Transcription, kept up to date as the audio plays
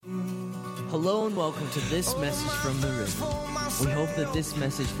Hello and welcome to this message from the River. We hope that this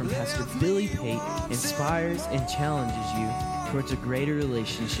message from Pastor Billy Pate inspires and challenges you towards a greater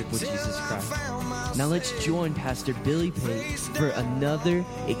relationship with Jesus Christ. Now let's join Pastor Billy Pate for another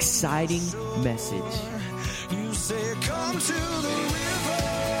exciting message. You say, come to the river,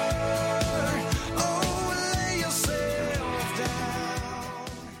 oh, lay yourself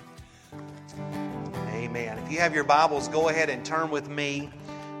down. Amen. If you have your Bibles, go ahead and turn with me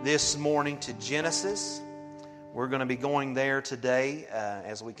this morning to Genesis. We're going to be going there today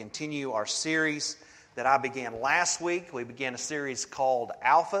as we continue our series that I began last week. We began a series called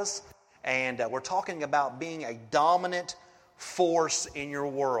Alphas, and we're talking about being a dominant force in your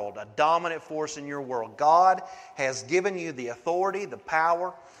world. A dominant force in your world. God has given you the authority, the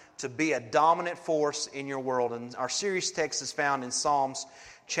power to be a dominant force in your world. And our series text is found in Psalms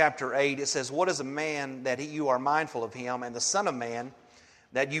chapter 8. It says, "What is a man that you are mindful of him, and the son of man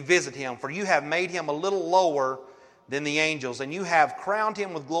that you visit him? For you have made him a little lower than the angels, and you have crowned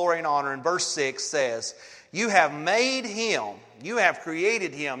him with glory and honor." And verse 6 says, "You have made him, you have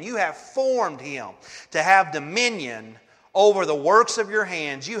created him, you have formed him to have dominion over the works of your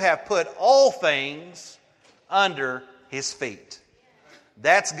hands. You have put all things under his feet."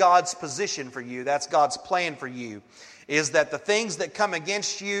 That's God's position for you. That's God's plan for you. Is that the things that come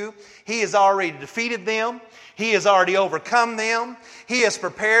against you, He has already defeated them. He has already overcome them. He has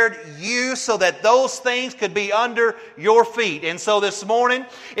prepared you so that those things could be under your feet. And so this morning,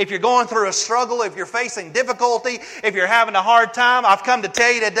 if you're going through a struggle, if you're facing difficulty, if you're having a hard time, I've come to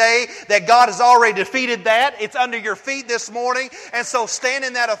tell you today that God has already defeated that. It's under your feet this morning. And so stand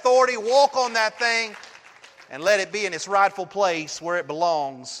in that authority, walk on that thing, and let it be in its rightful place where it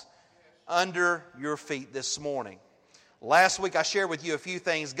belongs, under your feet this morning. Last week I shared with you a few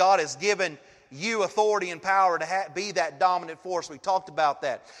things. God has given you authority and power to be that dominant force. We talked about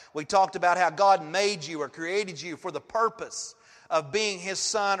that. We talked about how God made you or created you for the purpose of being His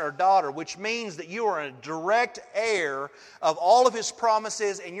son or daughter, which means that you are a direct heir of all of His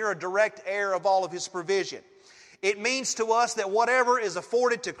promises, and you're a direct heir of all of His provision. It means to us that whatever is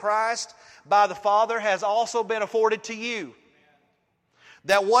afforded to Christ by the Father has also been afforded to you.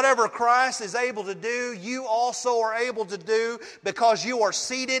 That whatever Christ is able to do, you also are able to do, because you are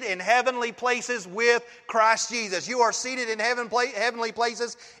seated in heavenly places with Christ Jesus. You are seated in heavenly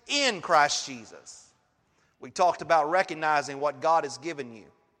places in Christ Jesus. We talked about recognizing what God has given you,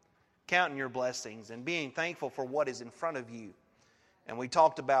 counting your blessings, and being thankful for what is in front of you. And we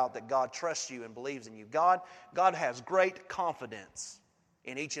talked about that God trusts you and believes in you. God has great confidence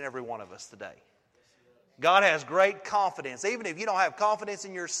in each and every one of us today. God has great confidence. Even if you don't have confidence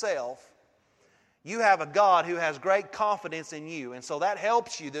in yourself, you have a God who has great confidence in you. And so that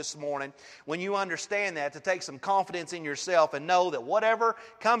helps you this morning when you understand that, to take some confidence in yourself and know that whatever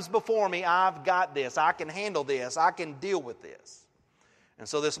comes before me, I've got this. I can handle this. I can deal with this. And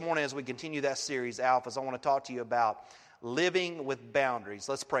so this morning, as we continue that series, Alphas, I want to talk to you about living with boundaries.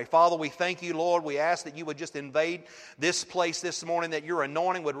 Let's pray. Father, we thank you, Lord. We ask that you would just invade this place this morning, that your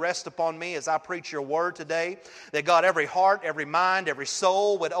anointing would rest upon me as I preach your word today. That God, every heart, every mind, every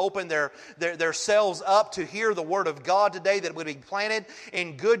soul would open their selves up to hear the word of God today, that it would be planted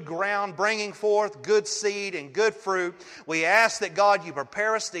in good ground, bringing forth good seed and good fruit. We ask that, God, you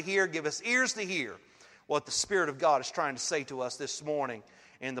prepare us to hear, give us ears to hear what the Spirit of God is trying to say to us this morning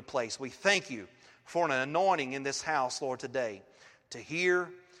in the place. We thank you for an anointing in this house, Lord, today, to hear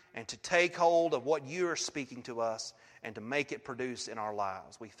and to take hold of what you are speaking to us and to make it produce in our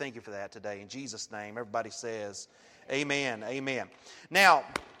lives. We thank you for that today. In Jesus' name, everybody says, amen, amen. Now,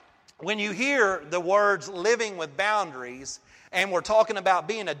 when you hear the words living with boundaries, and we're talking about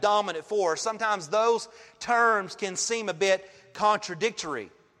being a dominant force, sometimes those terms can seem a bit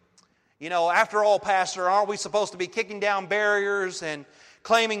contradictory. You know, after all, Pastor, aren't we supposed to be kicking down barriers and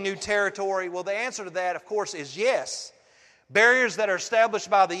claiming new territory? Well, the answer to that, of course, is yes. Barriers that are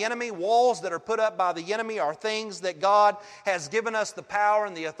established by the enemy, walls that are put up by the enemy, are things that God has given us the power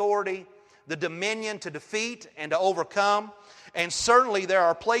and the authority, the dominion to defeat and to overcome. And certainly there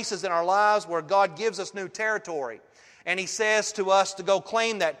are places in our lives where God gives us new territory, and He says to us to go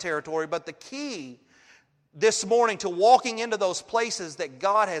claim that territory. But the key this morning to walking into those places that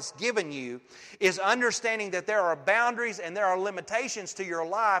God has given you is understanding that there are boundaries and there are limitations to your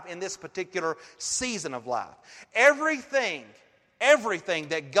life in this particular season of life. Everything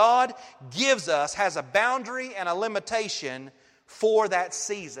that God gives us has a boundary and a limitation for that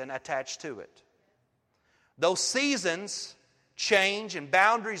season attached to it. Those seasons change and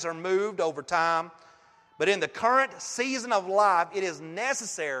boundaries are moved over time, but in the current season of life, it is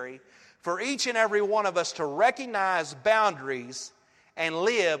necessary for each and every one of us to recognize boundaries and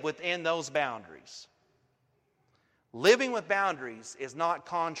live within those boundaries. Living with boundaries is not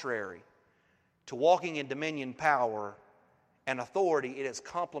contrary to walking in dominion, power, and authority. It is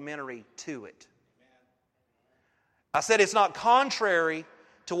complementary to it. I said it's not contrary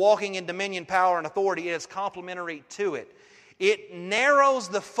to walking in dominion, power, and authority. It is complementary to it. It narrows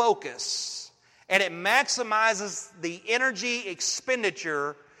the focus and it maximizes the energy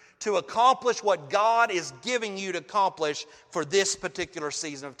expenditure to accomplish what God is giving you to accomplish for this particular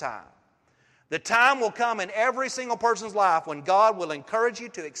season of time. The time will come in every single person's life when God will encourage you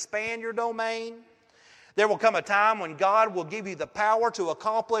to expand your domain. There will come a time when God will give you the power to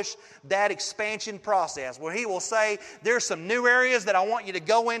accomplish that expansion process, where He will say, there's some new areas that I want you to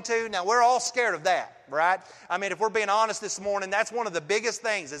go into. Now, we're all scared of that, right? I mean, if we're being honest this morning, that's one of the biggest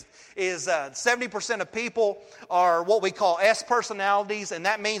things is 70% of people are what we call S personalities, and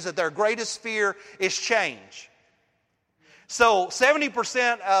that means that their greatest fear is change. So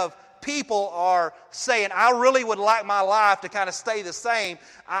 70% of people are saying, I really would like my life to kind of stay the same.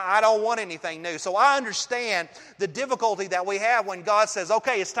 I don't want anything new. So I understand the difficulty that we have when God says,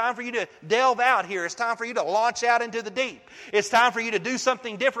 okay, it's time for you to delve out here. It's time for you to launch out into the deep. It's time for you to do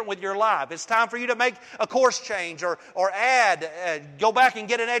something different with your life. It's time for you to make a course change or go back and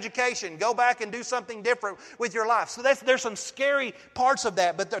get an education. Go back and do something different with your life. So there's some scary parts of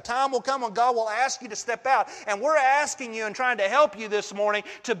that, but the time will come when God will ask you to step out. And we're asking you and trying to help you this morning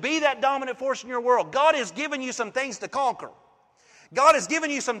to be that dominant force in your world. God has given you some things to conquer. God has given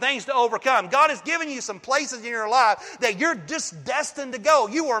you some things to overcome. God has given you some places in your life that you're just destined to go.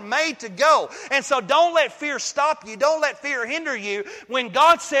 You are made to go. And so don't let fear stop you. Don't let fear hinder you. When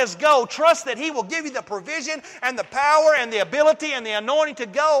God says go, trust that He will give you the provision and the power and the ability and the anointing to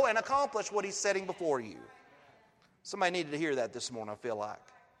go and accomplish what He's setting before you. Somebody needed to hear that this morning, I feel like.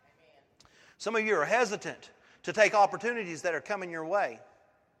 Some of you are hesitant to take opportunities that are coming your way.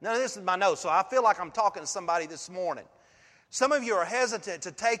 Now, this is my note, so I feel like I'm talking to somebody this morning. Some of you are hesitant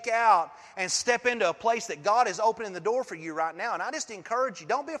to take out and step into a place that God is opening the door for you right now. And I just encourage you,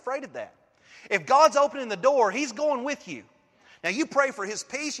 don't be afraid of that. If God's opening the door, He's going with you. Now, you pray for His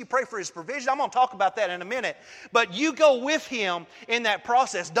peace, you pray for His provision. I'm going to talk about that in a minute. But you go with Him in that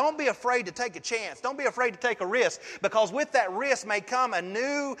process. Don't be afraid to take a chance. Don't be afraid to take a risk. Because with that risk may come a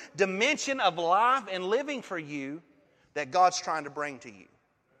new dimension of life and living for you that God's trying to bring to you.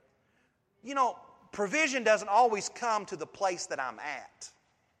 You know, provision doesn't always come to the place that I'm at.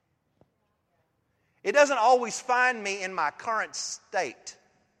 It doesn't always find me in my current state.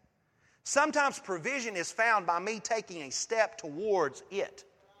 Sometimes provision is found by me taking a step towards it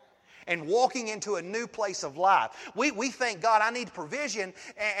and walking into a new place of life. We think, God, I need provision,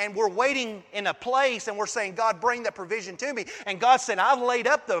 and we're waiting in a place and we're saying, God, bring that provision to me. And God said, I've laid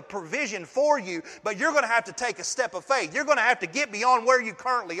up the provision for you, but you're going to have to take a step of faith. You're going to have to get beyond where you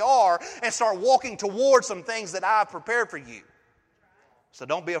currently are and start walking towards some things that I've prepared for you. So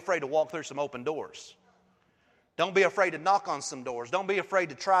don't be afraid to walk through some open doors. Don't be afraid to knock on some doors. Don't be afraid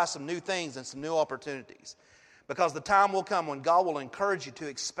to try some new things and some new opportunities. Because the time will come when God will encourage you to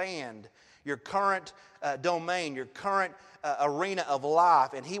expand your current domain, your current arena of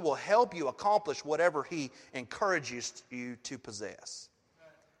life, and He will help you accomplish whatever He encourages you to possess.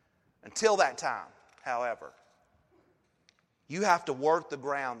 Until that time, however, you have to work the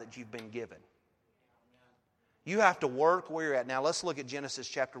ground that you've been given. You have to work where you're at. Now let's look at Genesis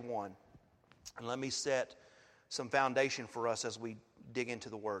chapter 1, and let me set some foundation for us as we dig into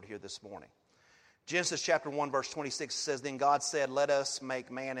the Word here this morning. Genesis chapter 1 verse 26 says, Then God said, Let us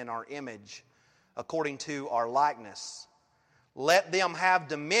make man in our image, according to our likeness. Let them have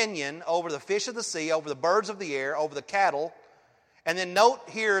dominion over the fish of the sea, over the birds of the air, over the cattle. And then note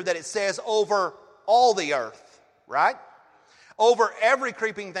here that it says over all the earth, right? Over every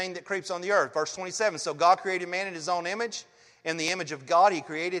creeping thing that creeps on the earth. Verse 27, So God created man in His own image. In the image of God He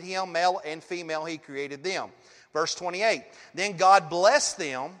created him, male and female He created them. Verse 28, Then God blessed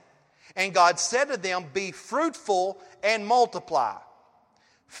them, and God said to them, Be fruitful and multiply.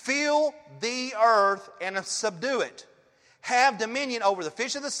 Fill the earth and subdue it. Have dominion over the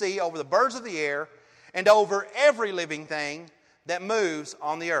fish of the sea, over the birds of the air, and over every living thing that moves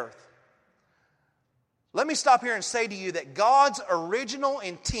on the earth. Let me stop here and say to you that God's original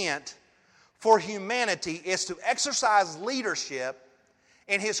intent for humanity is to exercise leadership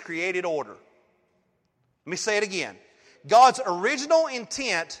in His created order. Let me say it again. God's original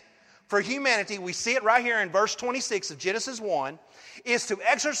intent for humanity, we see it right here in verse 26 of Genesis 1, is to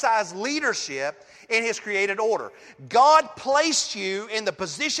exercise leadership in His created order. God placed you in the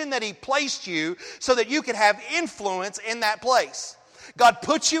position that He placed you so that you could have influence in that place. God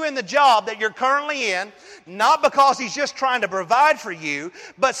puts you in the job that you're currently in, not because He's just trying to provide for you,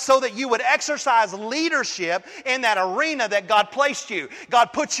 but so that you would exercise leadership in that arena that God placed you.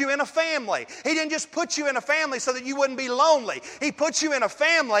 God put you in a family. He didn't just put you in a family so that you wouldn't be lonely. He put you in a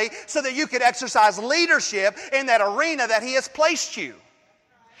family so that you could exercise leadership in that arena that He has placed you.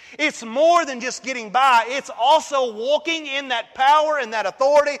 It's more than just getting by. It's also walking in that power and that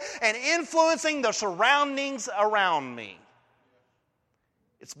authority and influencing the surroundings around me.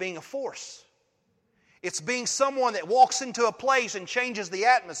 It's being a force. It's being someone that walks into a place and changes the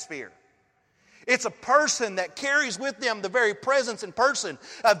atmosphere. It's a person that carries with them the very presence and person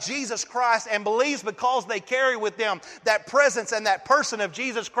of Jesus Christ and believes because they carry with them that presence and that person of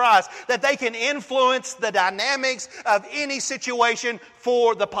Jesus Christ that they can influence the dynamics of any situation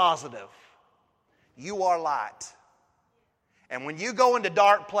for the positive. You are light. And when you go into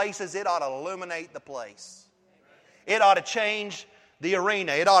dark places, it ought to illuminate the place. It ought to change the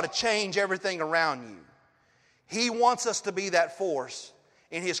arena. It ought to change everything around you. He wants us to be that force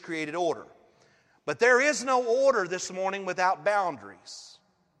in His created order. But there is no order this morning without boundaries.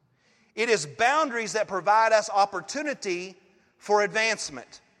 It is boundaries that provide us opportunity for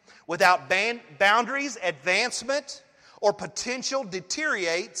advancement. Without boundaries, advancement or potential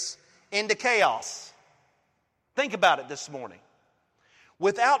deteriorates into chaos. Think about it this morning.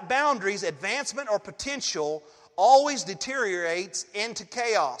 Without boundaries, advancement or potential always deteriorates into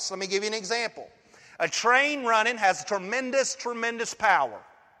chaos. Let me give you an example. A train running has tremendous power,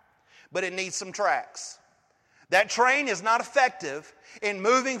 but it needs some tracks. That train is not effective in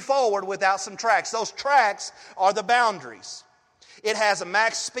moving forward without some tracks. Those tracks are the boundaries. It has a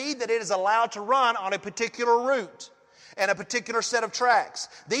max speed that it is allowed to run on a particular route and a particular set of tracks.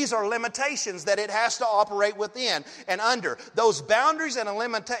 These are limitations that it has to operate within and under. Those boundaries and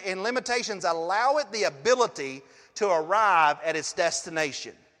limitations allow it the ability to arrive at its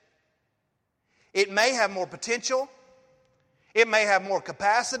destination. It may have more potential. It may have more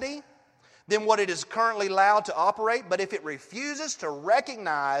capacity than what it is currently allowed to operate, but if it refuses to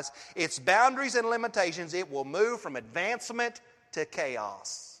recognize its boundaries and limitations, it will move from advancement to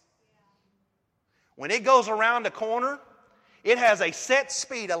chaos. When it goes around a corner, it has a set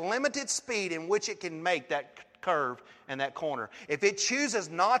speed, a limited speed in which it can make that curve and that corner. If it chooses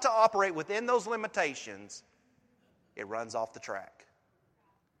not to operate within those limitations, it runs off the track.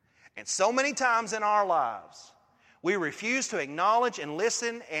 And so many times in our lives, we refuse to acknowledge and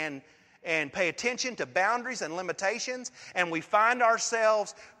listen and pay attention to boundaries and limitations, and we find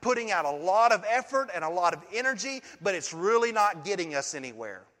ourselves putting out a lot of effort and a lot of energy, but it's really not getting us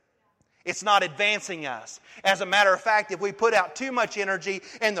anywhere. It's not advancing us. As a matter of fact, if we put out too much energy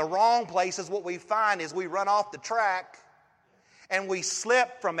in the wrong places, what we find is we run off the track and we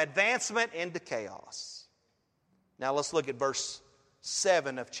slip from advancement into chaos. Now let's look at verse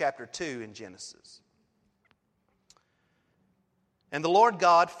 7 of chapter 2 in Genesis. And the Lord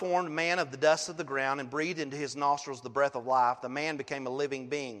God formed man of the dust of the ground and breathed into his nostrils the breath of life. The man became a living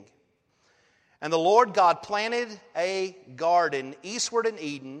being. And the Lord God planted a garden eastward in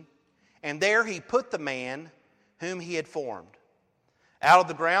Eden, and there He put the man whom He had formed. Out of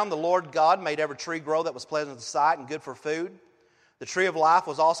the ground the Lord God made every tree grow that was pleasant to the sight and good for food. The tree of life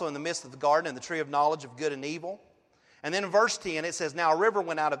was also in the midst of the garden, and the tree of knowledge of good and evil. And then in verse 10 it says, Now a river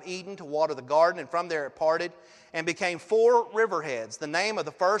went out of Eden to water the garden, and from there it parted and became 4 riverheads. The name of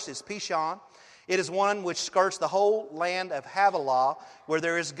the first is Pishon. It is one which skirts the whole land of Havilah, where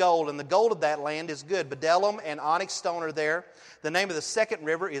there is gold, and the gold of that land is good. Bdellium and onyx stone are there. The name of the second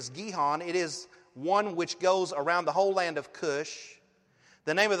river is Gihon. It is one which goes around the whole land of Cush.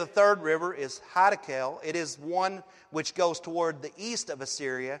 The name of the third river is Hiddekel. It is one which goes toward the east of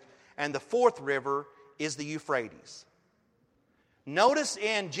Assyria. And the fourth river is the Euphrates. Notice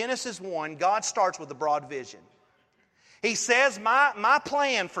in Genesis 1, God starts with a broad vision. He says, my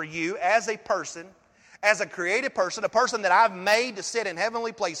plan for you as a person, as a created person, a person that I've made to sit in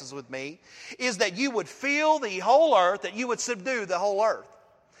heavenly places with me, is that you would fill the whole earth, that you would subdue the whole earth.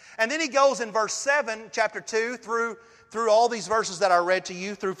 And then he goes in verse 7, chapter 2, through all these verses that I read to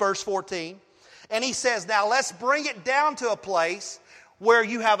you, through verse 14. And he says, now let's bring it down to a place where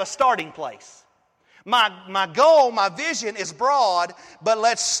you have a starting place. My goal, my vision is broad, but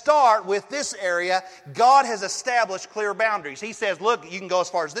let's start with this area. God has established clear boundaries. He says, look, you can go as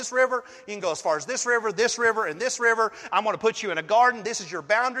far as this river, you can go as far as this river, and this river. I'm going to put you in a garden. This is your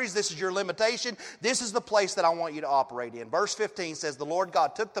boundaries. This is your limitation. This is the place that I want you to operate in. Verse 15 says, the Lord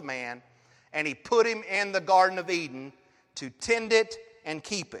God took the man and He put him in the Garden of Eden to tend it and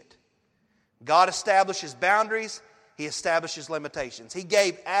keep it. God establishes boundaries. He establishes limitations. He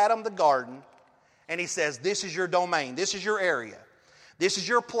gave Adam the garden, and He says, this is your domain. This is your area. This is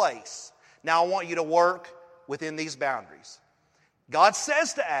your place. Now I want you to work within these boundaries. God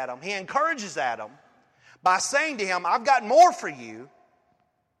says to Adam, He encourages Adam by saying to him, I've got more for you.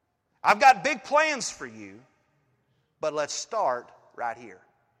 I've got big plans for you. But let's start right here.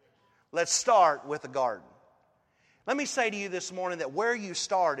 Let's start with the garden. Let me say to you this morning that where you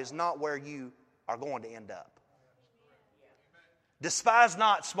start is not where you are going to end up. Despise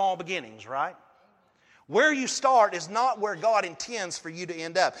not small beginnings, right? Where you start is not where God intends for you to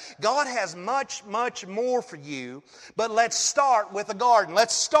end up. God has much, much more for you, but let's start with the garden.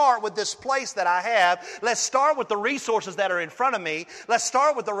 Let's start with this place that I have. Let's start with the resources that are in front of me. Let's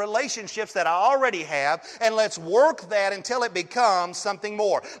start with the relationships that I already have, and let's work that until it becomes something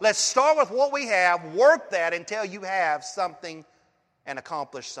more. Let's start with what we have, work that until you have something and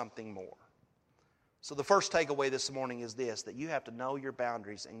accomplish something more. So the first takeaway this morning is this, that you have to know your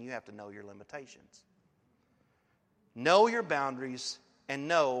boundaries and you have to know your limitations. Know your boundaries and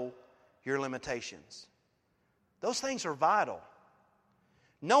know your limitations. Those things are vital.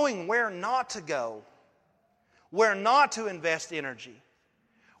 Knowing where not to go, where not to invest energy,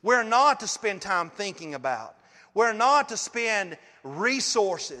 where not to spend time thinking about, where not to spend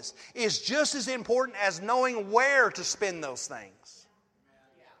resources is just as important as knowing where to spend those things.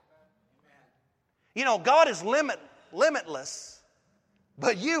 You know, God is limitless,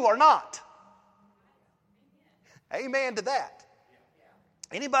 but you are not. Amen to that.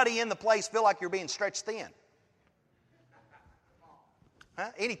 Anybody in the place feel like you're being stretched thin?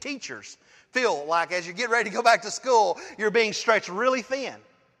 Huh? Any teachers feel like as you get ready to go back to school, you're being stretched really thin?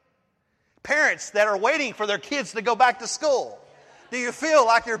 Parents that are waiting for their kids to go back to school, do you feel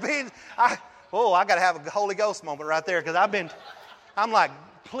like you're being... I got to have a Holy Ghost moment right there because I'm like,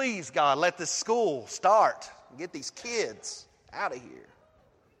 please God, let this school start and get these kids out of here.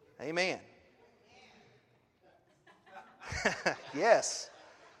 Amen. Yes.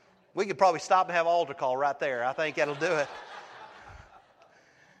 We could probably stop and have an altar call right there. I think that'll do it.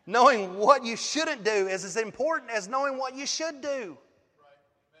 Knowing what you shouldn't do is as important as knowing what you should do.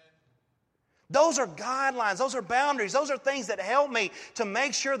 Those are guidelines. Those are boundaries. Those are things that help me to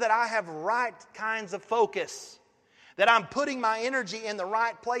make sure that I have right kinds of focus. That I'm putting my energy in the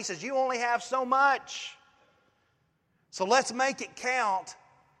right places. You only have so much. So let's make it count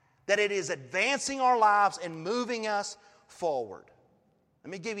that it is advancing our lives and moving us forward.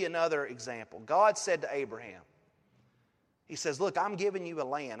 Let me give you another example. God said to Abraham, He says, look, I'm giving you a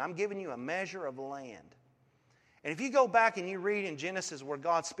land. I'm giving you a measure of land. And if you go back and you read in Genesis where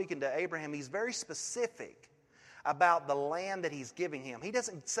God's speaking to Abraham, He's very specific about the land that He's giving him. He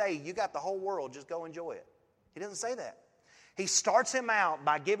doesn't say, you got the whole world, just go enjoy it. He doesn't say that. He starts him out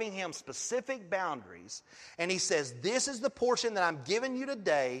by giving him specific boundaries. And He says, this is the portion that I'm giving you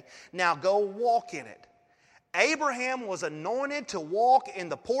today. Now go walk in it. Abraham was anointed to walk in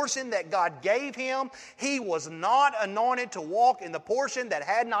the portion that God gave him. He was not anointed to walk in the portion that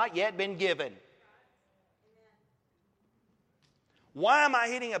had not yet been given. Why am I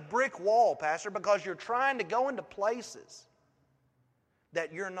hitting a brick wall, Pastor? Because you're trying to go into places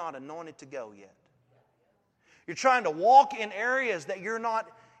that you're not anointed to go yet. You're trying to walk in areas that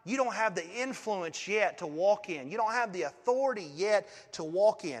you don't have the influence yet to walk in. You don't have the authority yet to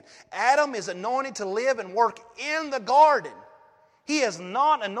walk in. Adam is anointed to live and work in the garden. He is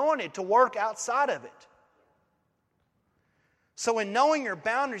not anointed to work outside of it. So in knowing your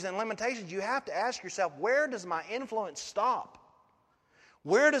boundaries and limitations, you have to ask yourself, where does my influence stop?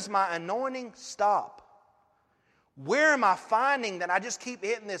 Where does my anointing stop? Where am I finding that I just keep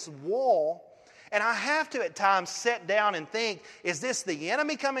hitting this wall? And I have to at times sit down and think, is this the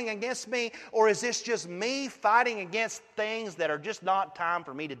enemy coming against me, or is this just me fighting against things that are just not time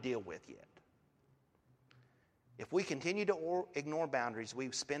for me to deal with yet? If we continue to ignore boundaries,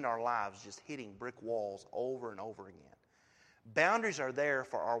 we spend our lives just hitting brick walls over and over again. Boundaries are there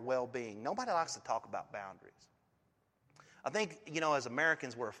for our well-being. Nobody likes to talk about boundaries. I think, as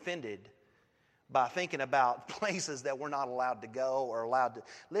Americans, we're offended by thinking about places that we're not allowed to go or allowed to...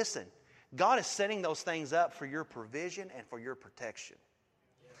 Listen, God is setting those things up for your provision and for your protection.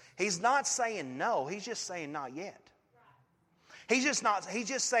 He's not saying no. He's just saying not yet. He's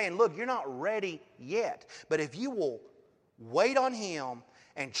just saying, look, you're not ready yet. But if you will wait on Him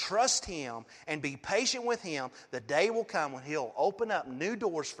and trust Him and be patient with Him, the day will come when He'll open up new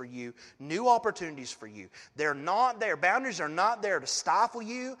doors for you, new opportunities for you. They're not there. Boundaries are not there to stifle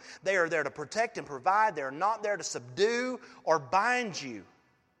you. They are there to protect and provide. They're not there to subdue or bind you.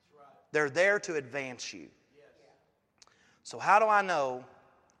 They're there to advance you. So how do I know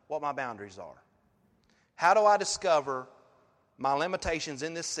what my boundaries are? How do I discover my limitations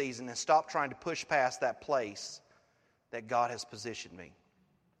in this season and stop trying to push past that place that God has positioned me.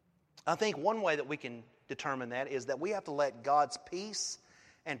 I think one way that we can determine that is that we have to let God's peace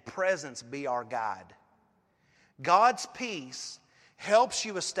and presence be our guide. God's peace helps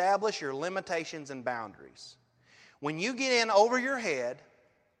you establish your limitations and boundaries. When you get in over your head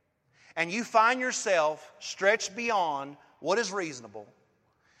and you find yourself stretched beyond what is reasonable,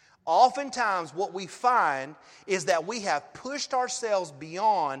 oftentimes what we find is that we have pushed ourselves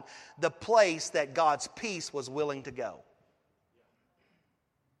beyond the place that God's peace was willing to go.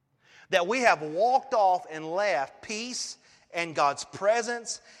 That we have walked off and left peace and God's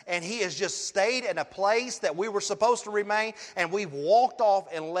presence, and He has just stayed in a place that we were supposed to remain, and we've walked off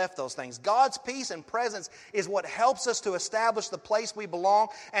and left those things. God's peace and presence is what helps us to establish the place we belong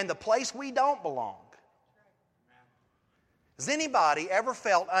and the place we don't belong. Has anybody ever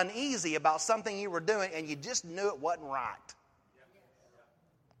felt uneasy about something you were doing and you just knew it wasn't right?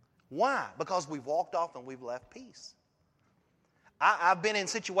 Why? Because we've walked off and we've left peace. I've been in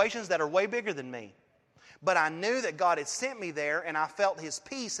situations that are way bigger than me. But I knew that God had sent me there, and I felt His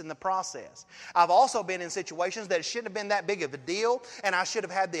peace in the process. I've also been in situations that it shouldn't have been that big of a deal, and I should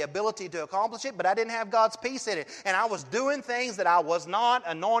have had the ability to accomplish it, but I didn't have God's peace in it. And I was doing things that I was not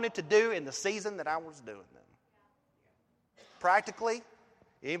anointed to do in the season that I was doing them. Practically,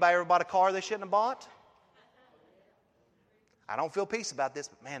 anybody ever bought a car they shouldn't have bought? I don't feel peace about this,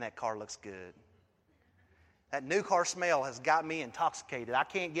 but man, that car looks good. That new car smell has got me intoxicated. I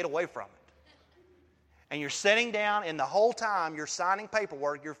can't get away from it. And you're sitting down, and the whole time you're signing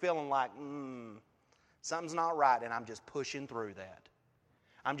paperwork, you're feeling like, something's not right, and I'm just pushing through that.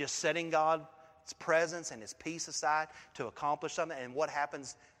 I'm just setting God's presence and His peace aside to accomplish something. And what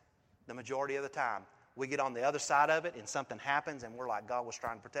happens the majority of the time? We get on the other side of it, and something happens, and we're like, God was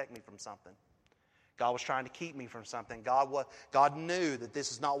trying to protect me from something. God was trying to keep me from something. God knew that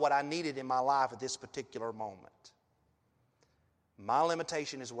this is not what I needed in my life at this particular moment. My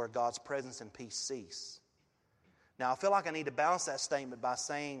limitation is where God's presence and peace cease. Now, I feel like I need to balance that statement by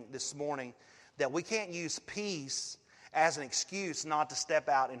saying this morning that we can't use peace as an excuse not to step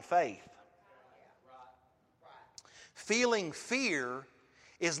out in faith. Feeling fear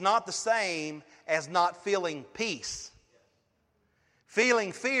is not the same as not feeling peace.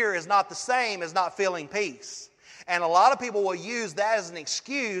 Feeling fear is not the same as not feeling peace. And a lot of people will use that as an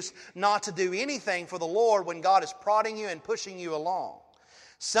excuse not to do anything for the Lord when God is prodding you and pushing you along.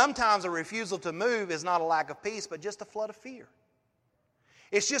 Sometimes a refusal to move is not a lack of peace, but just a flood of fear.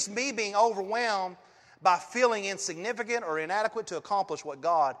 It's just me being overwhelmed by feeling insignificant or inadequate to accomplish what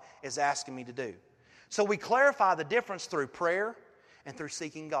God is asking me to do. So we clarify the difference through prayer and through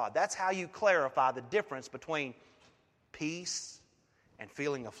seeking God. That's how you clarify the difference between peace and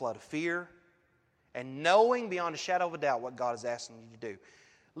feeling a flood of fear and knowing beyond a shadow of a doubt what God is asking you to do.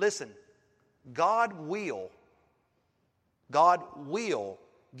 Listen, God will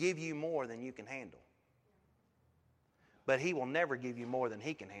give you more than you can handle. But He will never give you more than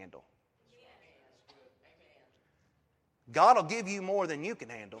He can handle. God will give you more than you can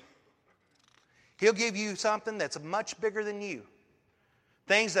handle. He'll give you something that's much bigger than you.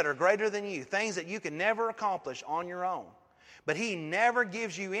 Things that are greater than you. Things that you can never accomplish on your own. But He never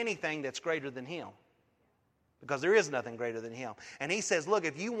gives you anything that's greater than Him. Because there is nothing greater than Him. And He says, look,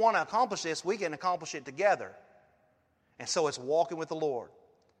 if you want to accomplish this, we can accomplish it together. And so it's walking with the Lord.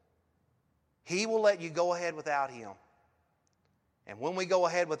 He will let you go ahead without Him. And when we go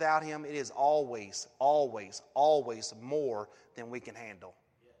ahead without Him, it is always, always, always more than we can handle.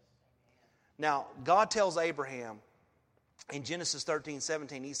 Now, God tells Abraham in Genesis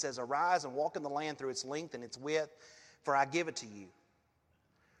 13:17, He says, arise and walk in the land through its length and its width, for I give it to you.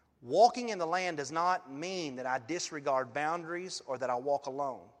 Walking in the land does not mean that I disregard boundaries or that I walk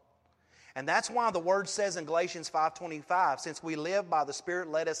alone. And that's why the Word says in Galatians 5:25, since we live by the Spirit,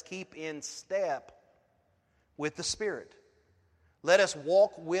 let us keep in step with the Spirit. Let us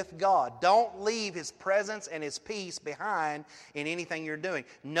walk with God. Don't leave His presence and His peace behind in anything you're doing.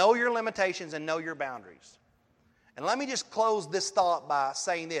 Know your limitations and know your boundaries. And let me just close this thought by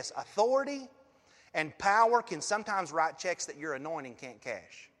saying this. Authority and power can sometimes write checks that your anointing can't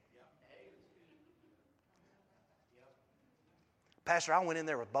cash. Pastor, I went in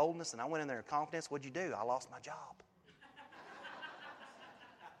there with boldness and I went in there with confidence. What'd you do? I lost my job.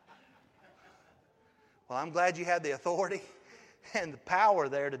 Well, I'm glad you had the authority and the power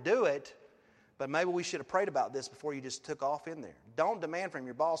there to do it, but maybe we should have prayed about this before you just took off in there. Don't demand from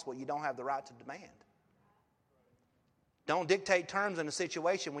your boss what you don't have the right to demand. Don't dictate terms in a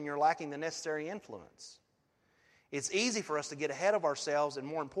situation when you're lacking the necessary influence. It's easy for us to get ahead of ourselves and,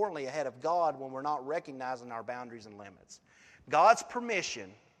 more importantly, ahead of God when we're not recognizing our boundaries and limits. God's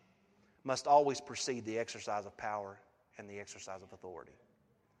permission must always precede the exercise of power in the exercise of authority.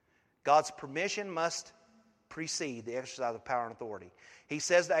 God's permission must precede the exercise of power and authority. He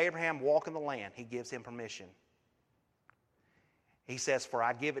says to Abraham, walk in the land. He gives him permission. He says, for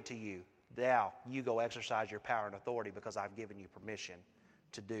I give it to you. Now you go exercise your power and authority because I've given you permission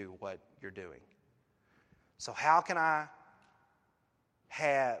to do what you're doing. So how can I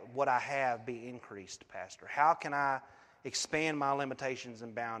have what I have be increased, Pastor? How can I expand my limitations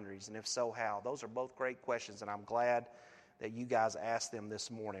and boundaries? And if so, how? Those are both great questions, and I'm glad that you guys asked them this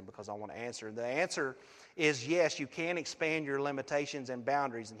morning because I want to answer. The answer is yes, you can expand your limitations and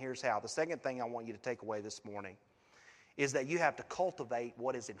boundaries, and here's how. The second thing I want you to take away this morning is that you have to cultivate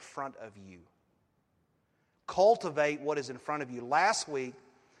what is in front of you. Cultivate what is in front of you. Last week,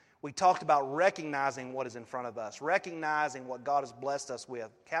 we talked about recognizing what is in front of us, recognizing what God has blessed us with,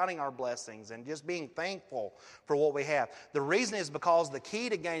 counting our blessings, and just being thankful for what we have. The reason is because the key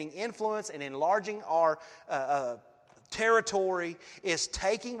to gaining influence and enlarging our territory is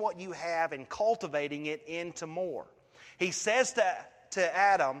taking what you have and cultivating it into more. He says to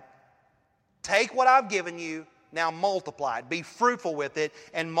Adam, take what I've given you, now multiply it. Be fruitful with it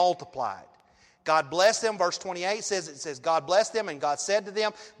and multiply it. God blessed them. Verse 28 says, God blessed them and God said to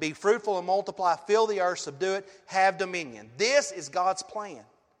them, be fruitful and multiply, fill the earth, subdue it, have dominion. This is God's plan.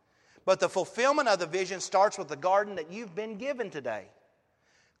 But the fulfillment of the vision starts with the garden that you've been given today.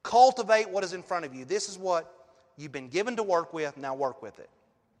 Cultivate what is in front of you. This is what you've been given to work with. Now work with it.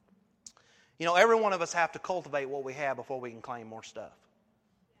 You know, every one of us have to cultivate what we have before we can claim more stuff.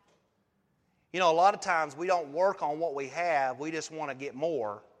 You know, a lot of times we don't work on what we have. We just want to get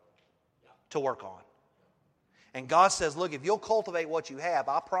more to work on. And God says, look, if you'll cultivate what you have,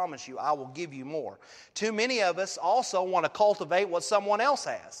 I promise you, I will give you more. Too many of us also want to cultivate what someone else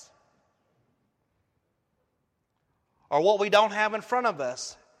has, or what we don't have in front of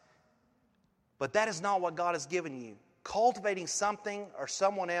us. But that is not what God has given you. Cultivating something or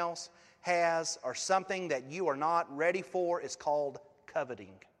someone else has, or something that you are not ready for, is called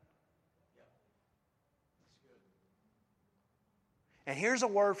coveting. And here's a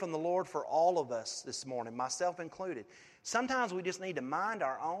word from the Lord for all of us this morning, myself included. Sometimes we just need to mind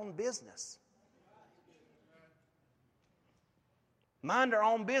our own business. Mind our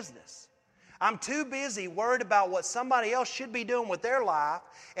own business. I'm too busy worried about what somebody else should be doing with their life,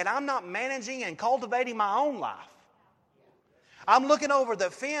 and I'm not managing and cultivating my own life. I'm looking over the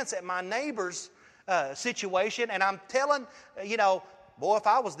fence at my neighbor's situation, and I'm telling, boy, if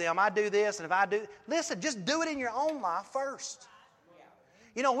I was them, I'd do this, and if I do... Listen, just do it in your own life first.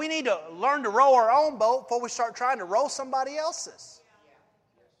 You know, we need to learn to row our own boat before we start trying to row somebody else's.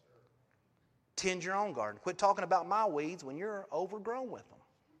 Tend your own garden. Quit talking about my weeds when you're overgrown with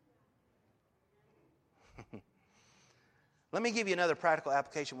them. Let me give you another practical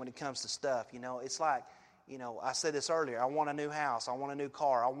application when it comes to stuff. You know, it's like, I said this earlier. I want a new house. I want a new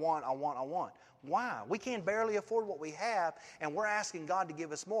car. I want. Why? We can barely afford what we have, and we're asking God to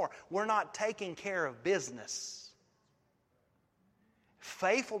give us more. We're not taking care of business.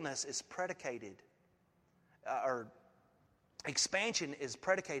 Faithfulness is predicated, or expansion is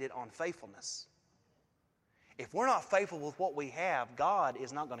predicated on faithfulness. If we're not faithful with what we have, God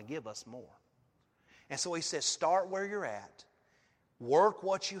is not going to give us more. And so He says, start where you're at, work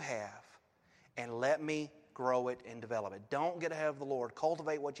what you have, and let me grow it and develop it. Don't get ahead of the Lord.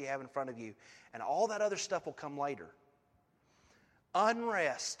 Cultivate what you have in front of you, and all that other stuff will come later.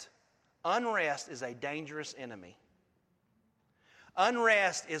 Unrest is a dangerous enemy.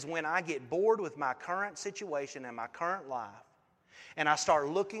 Unrest is when I get bored with my current situation and my current life, and I start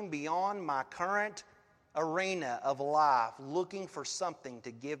looking beyond my current arena of life, looking for something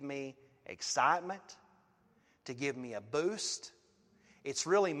to give me excitement, to give me a boost. It's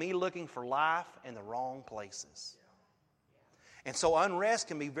really me looking for life in the wrong places. And so unrest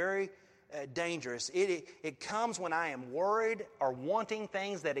can be very dangerous. It comes when I am worried or wanting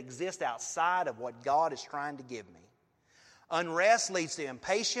things that exist outside of what God is trying to give me. Unrest leads to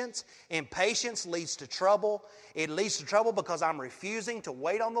impatience. Impatience leads to trouble. It leads to trouble because I'm refusing to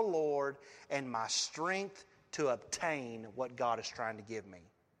wait on the Lord and my strength to obtain what God is trying to give me.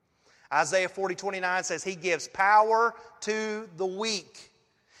 Isaiah 40:29 says, He gives power to the weak,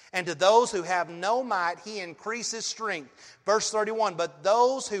 and to those who have no might, He increases strength. Verse 31, but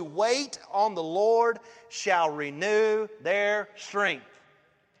those who wait on the Lord shall renew their strength.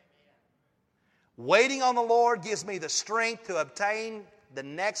 Waiting on the Lord gives me the strength to obtain the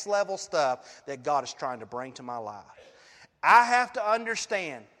next level stuff that God is trying to bring to my life. I have to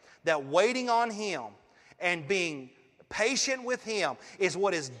understand that waiting on Him and being patient with Him is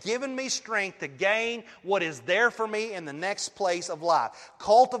what has given me strength to gain what is there for me in the next place of life.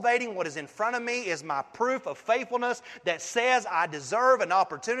 Cultivating what is in front of me is my proof of faithfulness that says I deserve an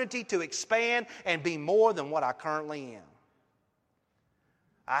opportunity to expand and be more than what I currently am.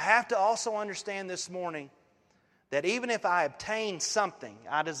 I have to also understand this morning that even if I obtain something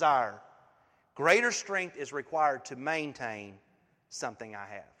I desire, greater strength is required to maintain something I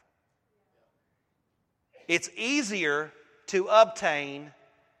have. It's easier to obtain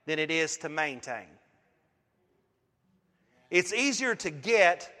than it is to maintain. It's easier to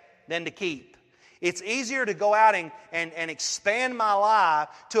get than to keep. It's easier to go out and expand my life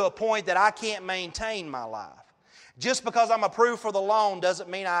to a point that I can't maintain my life. Just because I'm approved for the loan doesn't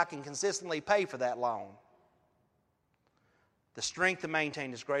mean I can consistently pay for that loan. The strength to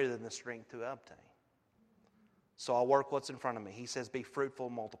maintain is greater than the strength to obtain. So I'll work what's in front of me. He says, be fruitful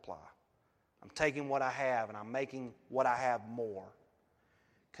and multiply. I'm taking what I have and I'm making what I have more.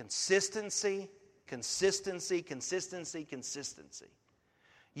 Consistency, consistency, consistency, consistency.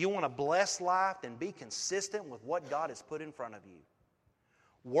 You want a blessed life? Then be consistent with what God has put in front of you.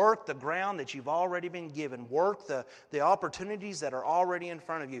 Work the ground that you've already been given. Work the opportunities that are already in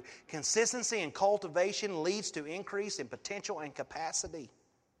front of you. Consistency and cultivation leads to increase in potential and capacity.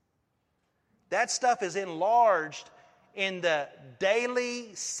 That stuff is enlarged in the daily,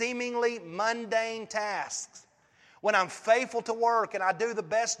 seemingly mundane tasks. When I'm faithful to work and I do the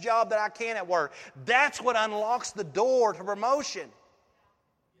best job that I can at work, that's what unlocks the door to promotion.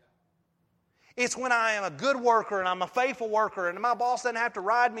 It's when I am a good worker and I'm a faithful worker and my boss doesn't have to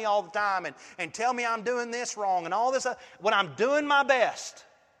ride me all the time and tell me I'm doing this wrong and all this. When I'm doing my best,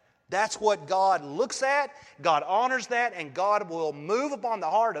 that's what God looks at, God honors that, and God will move upon the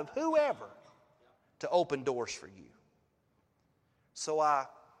heart of whoever to open doors for you. So I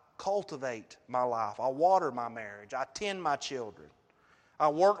cultivate my life. I water my marriage. I tend my children. I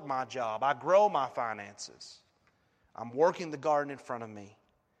work my job. I grow my finances. I'm working the garden in front of me.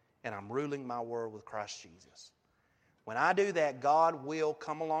 And I'm ruling my world with Christ Jesus. When I do that, God will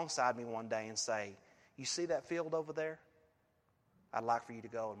come alongside me one day and say, you see that field over there? I'd like for you to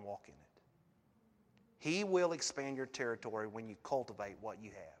go and walk in it. He will expand your territory when you cultivate what you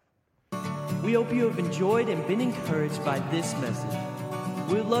have. We hope you have enjoyed and been encouraged by this message.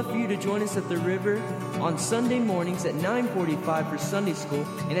 We would love for you to join us at the river on Sunday mornings at 9:45 for Sunday school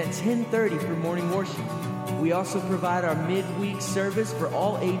and at 10:30 for morning worship. We also provide our midweek service for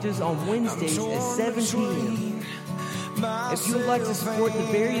all ages on Wednesdays at 7 p.m. If you would like to support the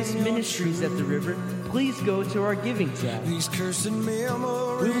various ministries at the river, please go to our giving tab. We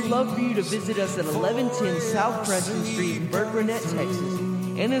would love for you to visit us at 1110 South Preston Street in Burkburnett, Texas.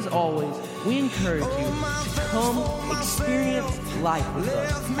 And as always, we encourage you to come experience life with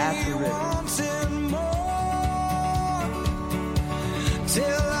us at the river. Till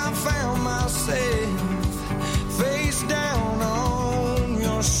I found myself face down on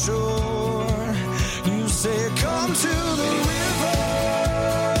your shore.